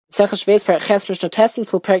If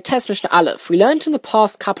we learned in the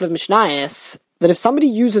past couple of Mishnayos that if somebody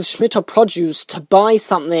uses Shemitah produce to buy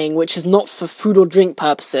something which is not for food or drink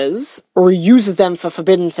purposes, or he uses them for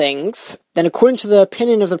forbidden things, then according to the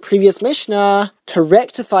opinion of the previous Mishnah, to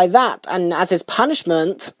rectify that and as his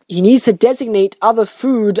punishment, he needs to designate other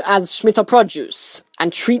food as Shemitah produce,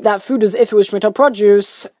 and treat that food as if it was Shemitah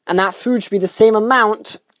produce, and that food should be the same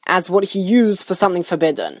amount as what he used for something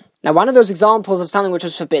forbidden. Now, one of those examples of something which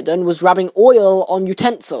was forbidden was rubbing oil on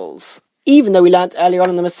utensils. Even though we learnt earlier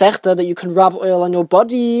on in the Masechta that you can rub oil on your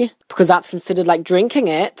body, because that's considered like drinking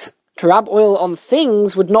it, to rub oil on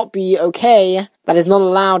things would not be okay. That is not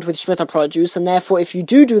allowed with Shemitah produce, and therefore if you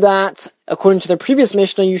do that, according to the previous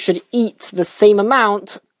Mishnah, you should eat the same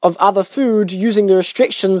amount of other food using the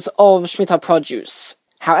restrictions of Shemitah produce.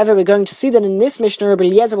 However, we're going to see that in this Mishnah, Rabbi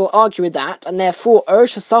Eliezer will argue with that, and therefore,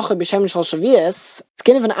 skin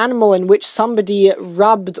of an animal in which somebody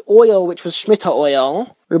rubbed oil, which was Shemitah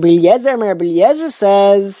oil. Rabbi Eliezer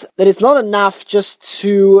says that it's not enough just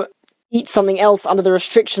to eat something else under the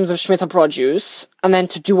restrictions of Shemitah produce, and then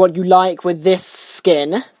to do what you like with this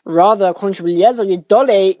skin. Rather, according to Rabbi Eliezer,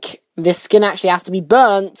 this skin actually has to be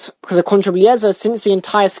burnt, because according to Rabbi Eliezer, since the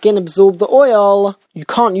entire skin absorbed the oil, you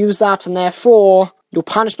can't use that, and therefore your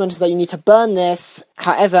punishment is that you need to burn this.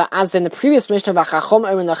 However, as in the previous Mishnah,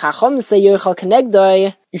 when the Chacham say Yochel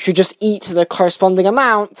Kenegdoi, you should just eat the corresponding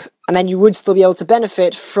amount, and then you would still be able to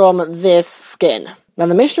benefit from this skin. Now,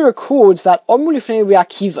 the Mishnah records that Omru Lifnei Rabbi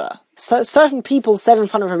Akiva, certain people said in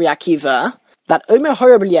front of Rabbi Akiva, that Omer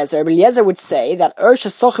Hor Rabbi Eliezer would say that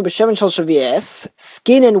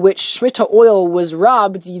skin in which Shemitah oil was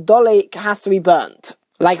rubbed, Yidolek has to be burnt,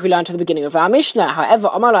 like we learned at the beginning of our Mishnah. However,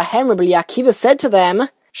 Amar Lahem, Rabbi Akiva said to them,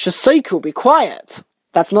 Shesoiku, be quiet.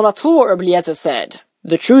 That's not at all what Rabbi Eliezer said.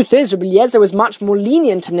 The truth is, Rabbi Eliezer was much more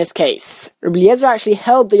lenient in this case. Rabbi Eliezer actually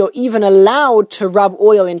held that you're even allowed to rub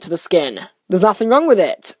oil into the skin. There's nothing wrong with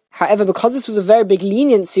it. However, because this was a very big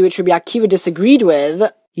leniency which Rabbi Akiva disagreed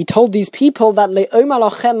with, he told these people that Le'omar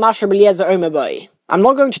lachem mash Rabbi Eliezer omer boi. I'm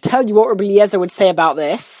not going to tell you what Rabbi Eliezer would say about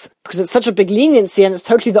this, because it's such a big leniency and it's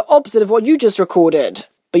totally the opposite of what you just recorded.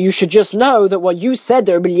 But you should just know that what you said,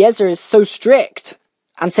 that Rabbi Eliezer is so strict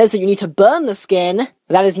and says that you need to burn the skin,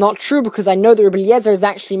 that is not true, because I know that Rabbi Eliezer is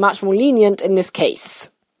actually much more lenient in this case.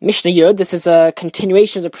 Mishnah Yud, this is a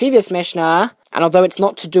continuation of the previous Mishnah, and although it's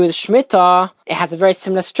not to do with Shemitah, it has a very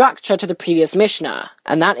similar structure to the previous Mishnah.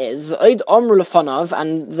 And that is, V'oid Omru Lefonov,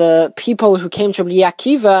 and the people who came to Rabbi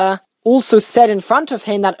Akiva also said in front of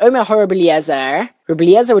him that Omer Hor Rabbi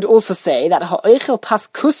Eliezer would also say that Ha'oichel pas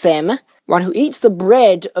kusim, one who eats the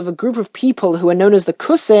bread of a group of people who are known as the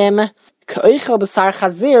kusim, Ka'oichel b'sar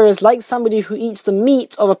chazir, is like somebody who eats the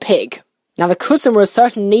meat of a pig. Now the kusim were a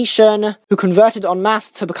certain nation who converted en masse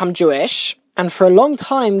to become Jewish, and for a long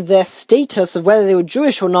time their status of whether they were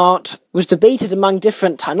Jewish or not was debated among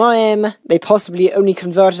different Tanoim. They possibly only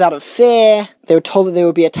converted out of fear. They were told that they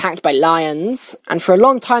would be attacked by lions, and for a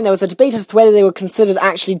long time there was a debate as to whether they were considered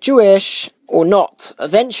actually Jewish or not.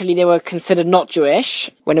 Eventually they were considered not Jewish,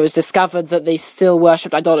 when it was discovered that they still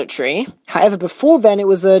worshipped idolatry. However, before then it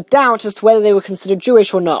was a doubt as to whether they were considered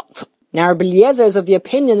Jewish or not. Now Rabbi Eliezer is of the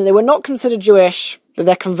opinion that they were not considered Jewish, that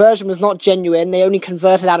their conversion was not genuine, they only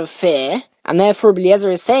converted out of fear, and therefore Rabbi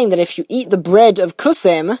Eliezer is saying that if you eat the bread of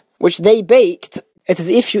kusim, which they baked, it's as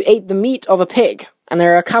if you ate the meat of a pig. And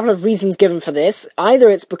there are a couple of reasons given for this. Either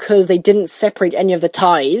it's because they didn't separate any of the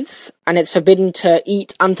tithes, and it's forbidden to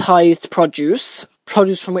eat untithed produce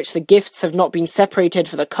from which the gifts have not been separated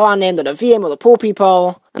for the Kohanim, the Nevi'im, or the poor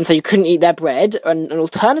people, and so you couldn't eat their bread. And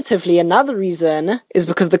alternatively, another reason is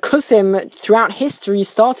because the Kusim, throughout history,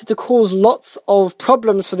 started to cause lots of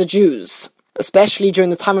problems for the Jews, especially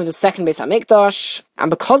during the time of the second Beis HaMikdash, and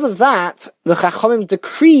because of that, the Chachamim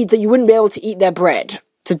decreed that you wouldn't be able to eat their bread,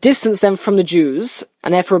 to distance them from the Jews,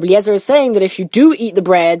 and therefore Rabbi Eliezer is saying that if you do eat the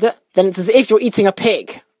bread, then it's as if you're eating a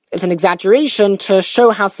pig. It's an exaggeration to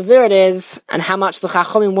show how severe it is, and how much the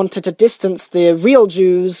Chachamim wanted to distance the real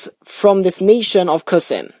Jews from this nation of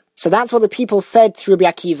Kusim. So that's what the people said to Rabbi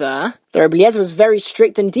Akiva, that Rabbi Eliezer was very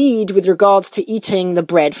strict indeed with regards to eating the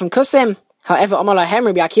bread from Kusim. However, Amar Lahem,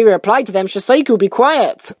 Rabbi Akiva replied to them, Shesoiku, be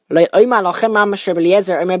quiet. I'm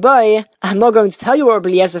not going to tell you what Rabbi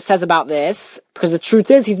Eliezer says about this, because the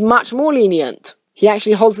truth is he's much more lenient. He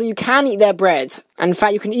actually holds that you can eat their bread. And in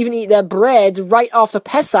fact, you can even eat their bread right after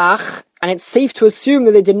Pesach, and it's safe to assume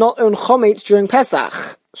that they did not own chometz during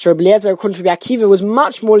Pesach. So Rabbi Eliezer, according to Rabbi Akiva, was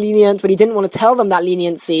much more lenient, but he didn't want to tell them that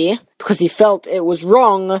leniency, because he felt it was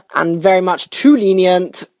wrong, and very much too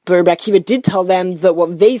lenient. But Rabbi Akiva did tell them that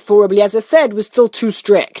what they thought Rabbi Eliezer said was still too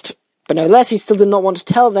strict. But nevertheless, he still did not want to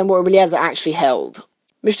tell them what Rabbi Eliezer actually held.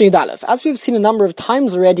 Mishnah Yud Aleph. As we've seen a number of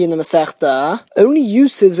times already in the Masechta, only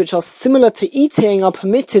uses which are similar to eating are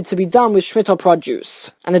permitted to be done with Shemitah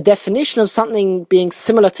produce. And the definition of something being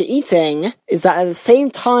similar to eating is that at the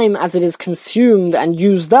same time as it is consumed and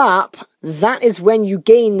used up, that is when you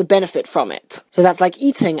gain the benefit from it. So that's like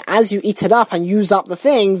eating. As you eat it up and use up the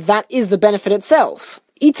thing, that is the benefit itself.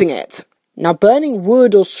 Eating it. Now, burning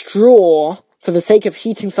wood or straw for the sake of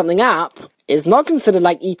heating something up is not considered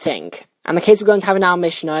like eating. And the case we're going to have in our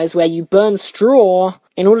Mishnah is where you burn straw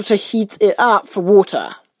in order to heat it up for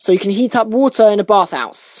water. So you can heat up water in a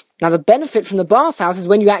bathhouse. Now the benefit from the bathhouse is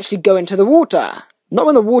when you actually go into the water. Not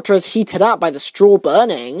when the water is heated up by the straw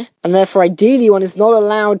burning, and therefore ideally one is not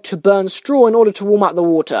allowed to burn straw in order to warm up the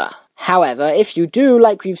water. However, if you do,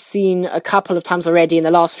 like we've seen a couple of times already in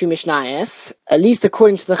the last few Mishnayos, at least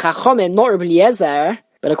according to the Chachomim, not Rabbi Eliezer,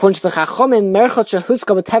 but according to the Chachomim, Merchot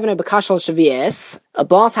shehuska b'tevene b'kashal shavies, a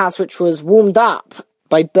bathhouse which was warmed up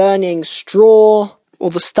by burning straw,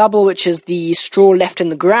 or the stubble, which is the straw left in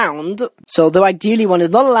the ground. So although ideally one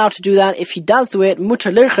is not allowed to do that, if he does do it,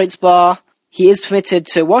 mutar l'irchotz ba, he is permitted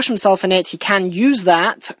to wash himself in it, he can use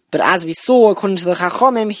that, but as we saw, according to the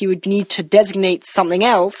Chachomim, he would need to designate something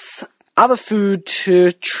else, other food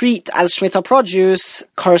to treat as Shemitah produce,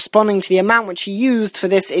 corresponding to the amount which he used for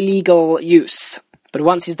this illegal use. But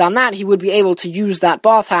once he's done that, he would be able to use that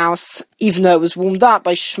bathhouse, even though it was warmed up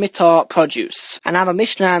by Shemitah produce. And now the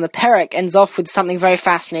Mishnah and the Perek ends off with something very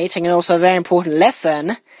fascinating and also a very important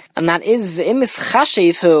lesson, and that is, V'imis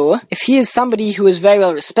chashevhu, if he is somebody who is very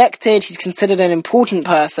well respected, he's considered an important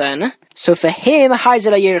person, so for him,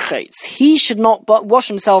 he should not wash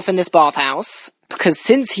himself in this bathhouse, because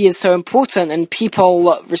since he is so important and people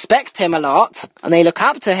respect him a lot, and they look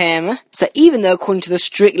up to him, so even though according to the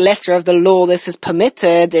strict letter of the law this is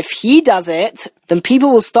permitted, if he does it, then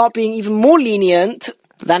people will start being even more lenient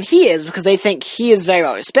than he is, because they think he is very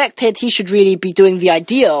well respected, he should really be doing the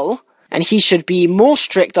ideal, and he should be more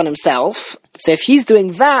strict on himself. So if he's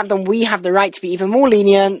doing that, then we have the right to be even more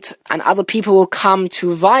lenient, and other people will come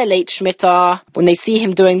to violate Shemitah when they see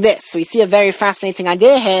him doing this. So we see a very fascinating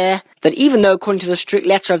idea here, that even though according to the strict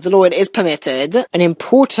letter of the law it is permitted, an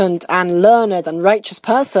important and learned and righteous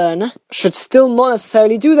person should still not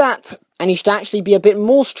necessarily do that, and he should actually be a bit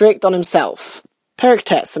more strict on himself. Perek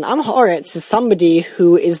Tes, an Am Ha'aretz is somebody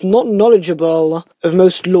who is not knowledgeable of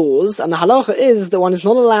most laws, and the halacha is that one is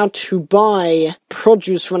not allowed to buy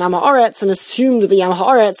produce from an Am Ha'aretz and assume that the Am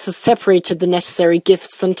Ha'aretz has separated the necessary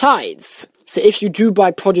gifts and tithes. So if you do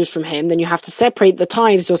buy produce from him, then you have to separate the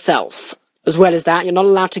tithes yourself. As well as that, you're not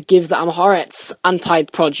allowed to give the Am Ha'aretz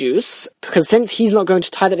untithed produce, because since he's not going to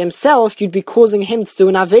tithe it himself, you'd be causing him to do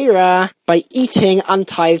an Aveira by eating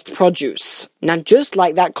untithed produce. Now, just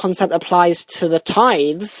like that concept applies to the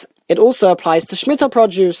tithes, it also applies to Shemitah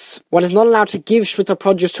produce. One is not allowed to give Shemitah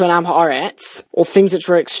produce to an Am Ha'aretz, or things which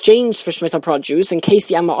were exchanged for Shemitah produce, in case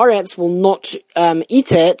the Am Ha'aretz will not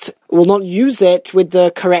eat it, will not use it with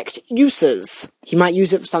the correct uses. He might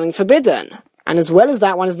use it for something forbidden. And as well as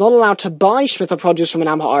that, one is not allowed to buy Shemitah produce from an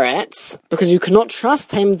Am Ha'aretz, because you cannot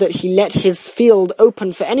trust him that he let his field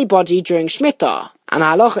open for anybody during Shemitah. And the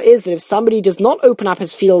halacha is that if somebody does not open up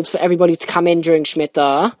his field for everybody to come in during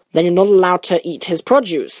Shemitah, then you're not allowed to eat his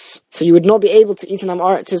produce. So you would not be able to eat an Am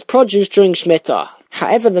Ha'aretz's produce during Shemitah.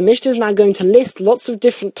 However, the Mishnah is now going to list lots of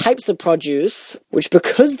different types of produce, which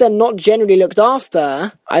because they're not generally looked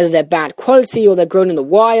after, either they're bad quality, or they're grown in the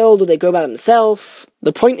wild, or they grow by themselves,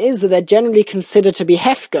 the point is that they're generally considered to be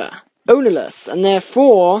hefker, ownerless, and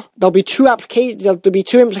therefore there'll be two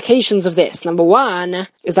implications of this. Number one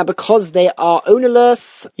is that because they are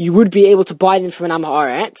ownerless, you would be able to buy them from an Am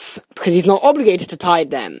Ha'aretz, because he's not obligated to tithe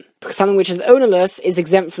them. Because something which is ownerless is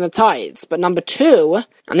exempt from the tithes. But number two,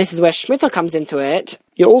 and this is where Shemitah comes into it,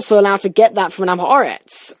 you're also allowed to get that from an Am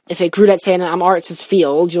Ha'aretz. If it grew, let's say, in an Am Ha'aretz's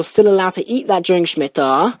field, you're still allowed to eat that during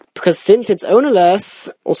Shemitah, because since it's ownerless,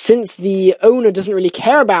 or since the owner doesn't really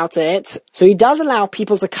care about it, so he does allow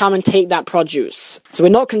people to come and take that produce. So we're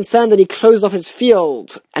not concerned that he closed off his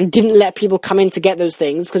field and didn't let people come in to get those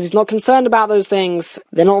things, because he's not concerned about those things.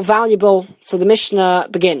 They're not valuable. So the Mishnah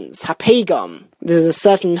begins, Hapegam. There's a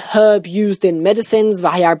certain herb used in medicines,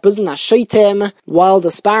 wild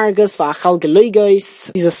asparagus,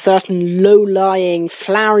 these are certain low-lying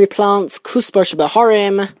flowery plants,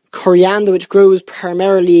 coriander, which grows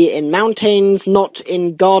primarily in mountains, not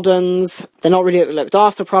in gardens. They're not really looked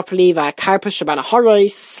after properly.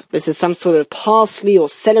 This is some sort of parsley or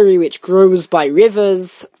celery which grows by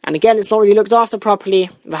rivers. And again, it's not really looked after properly.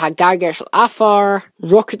 Rocket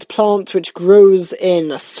plant, which grows in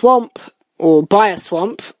a swamp, or by a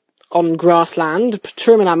swamp, on grassland,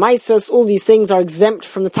 Pturim and Amaisus, all these things are exempt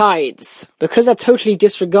from the tithes. Because they're totally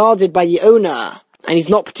disregarded by the owner, and he's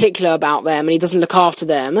not particular about them, and he doesn't look after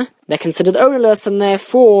them, they're considered ownerless, and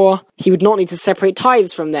therefore he would not need to separate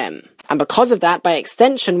tithes from them. And because of that, by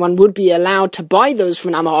extension, one would be allowed to buy those from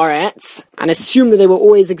an Am Haaretz and assume that they were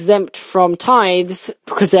always exempt from tithes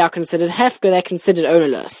because they are considered hefker, they're considered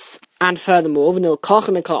ownerless. And furthermore, they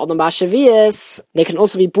can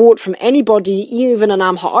also be bought from anybody, even an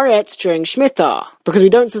Am Haaretz, during Shemitah. Because we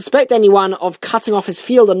don't suspect anyone of cutting off his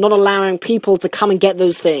field and not allowing people to come and get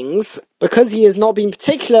those things, because he has not been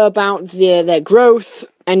particular about their growth,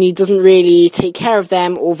 and he doesn't really take care of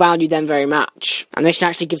them or value them very much. And Mishnah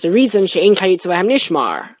actually gives a reason, she'ein kayitza b'hem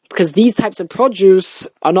nishmar, because these types of produce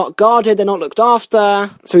are not guarded, they're not looked after,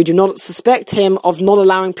 so we do not suspect him of not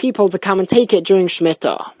allowing people to come and take it during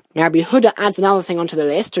Shemitah. Now Rabbi Yehuda adds another thing onto the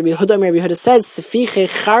list. Rabbi Yehuda says, Sefiche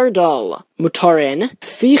chardal mutorin,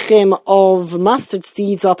 sefichim of mustard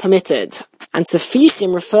seeds are permitted. And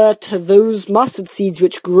sefichim refer to those mustard seeds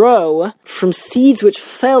which grow from seeds which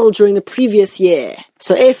fell during the previous year.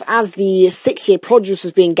 So if, as the 6th year produce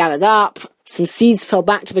was being gathered up, some seeds fell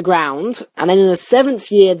back to the ground, and then in the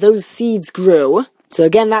 7th year those seeds grew, so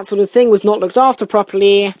again, that sort of thing was not looked after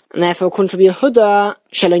properly, and therefore, according to Rabbi Yehuda,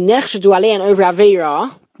 shelo nechshadu alein over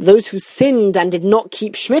aveira, those who sinned and did not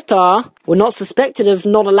keep Shemitah were not suspected of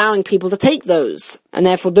not allowing people to take those, and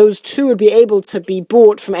therefore those too would be able to be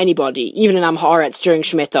bought from anybody, even in Am Haaretz during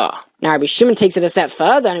Shemitah. Now Rabbi Shimon takes it a step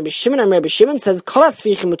further, and Rabbi Shimon says, Kol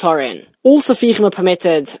ha-sefichim mutorin. All sefichim are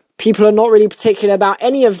permitted. People are not really particular about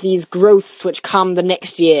any of these growths which come the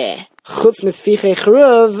next year. Chutz misfichei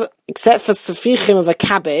chruv, except for sefichim of a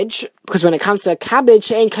cabbage, because when it comes to a cabbage,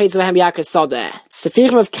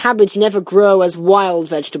 sefichim of cabbage never grow as wild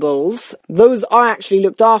vegetables. Those are actually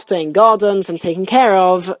looked after in gardens and taken care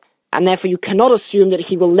of, and therefore you cannot assume that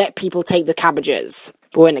he will let people take the cabbages.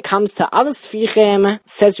 But when it comes to other sefichim,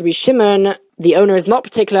 says Rabbi Shimon, the owner is not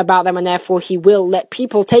particular about them, and therefore he will let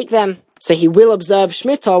people take them. So he will observe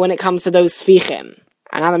Shemitah when it comes to those sefichim.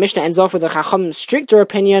 And now the Mishnah ends off with the Chacham stricter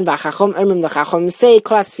opinion. The Chacham say,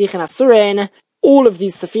 Kol ha-sefichim asurin. All of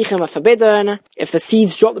these sefichim are forbidden. If the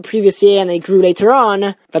seeds dropped the previous year and they grew later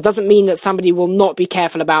on, that doesn't mean that somebody will not be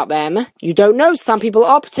careful about them. You don't know, some people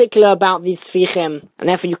are particular about these sefichim, and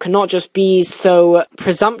therefore you cannot just be so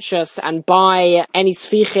presumptuous and buy any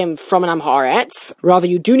sefichim from an Am Haaretz. Rather,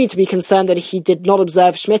 you do need to be concerned that he did not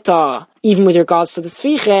observe Shemitah, even with regards to the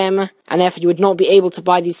sefichim, and therefore you would not be able to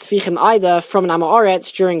buy these sefichim either from an Am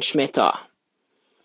Haaretz during Shemitah.